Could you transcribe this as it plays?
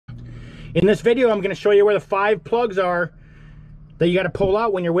In this video, I'm going to show you where the 5 plugs are that you got to pull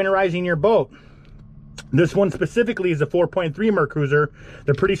out when you're winterizing your boat. This one specifically is the 4.3 Mercruiser.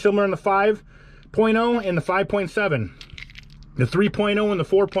 They're pretty similar in the 5.0 and the 5.7. The 3.0 and the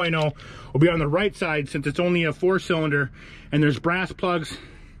 4.0 will be on the right side since it's only a 4-cylinder, and there's brass plugs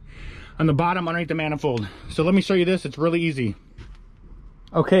on the bottom underneath the manifold. So let me show you this. It's really easy.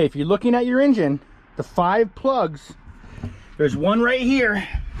 Okay, if you're looking at your engine, the 5 plugs, there's one right here.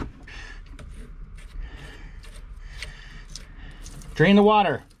 Drain the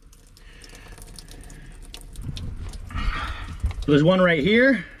water. There's one right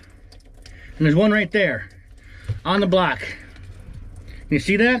here, and there's one right there on the block. You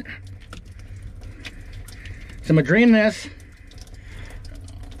see that? So I'm gonna drain this.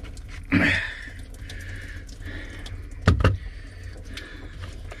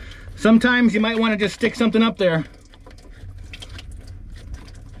 Sometimes you might want to just stick something up there.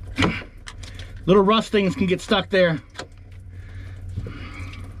 Little rust things can get stuck there.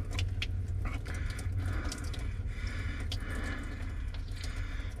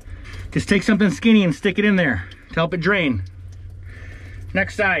 Just take something skinny and stick it in there to help it drain.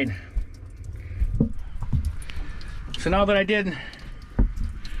 Next side. So now that I did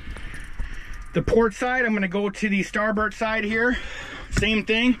the port side, I'm going to go to the starboard side here. Same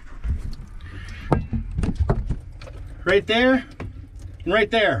thing. Right there and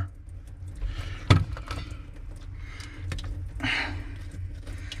right there.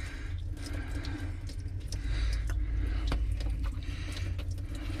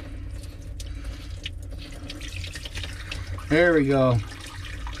 There we go.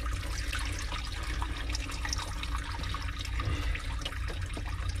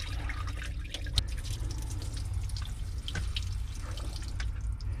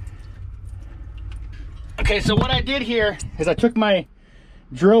 Okay, so what I did here is I took my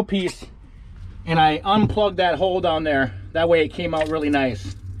drill piece and I unplugged that hole down there. That way it came out really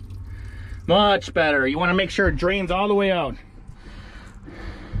nice. Much better. You want to make sure it drains all the way out.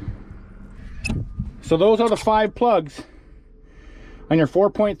 So those are the 5 plugs on your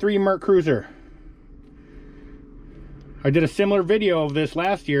 4.3 Mercruiser. I did a similar video of this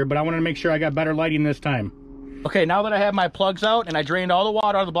last year, but I wanted to make sure I got better lighting this time. Okay, now that I have my plugs out and I drained all the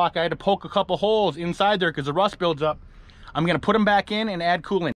water out of the block, I had to poke a couple holes inside there because the rust builds up. I'm going to put them back in and add coolant.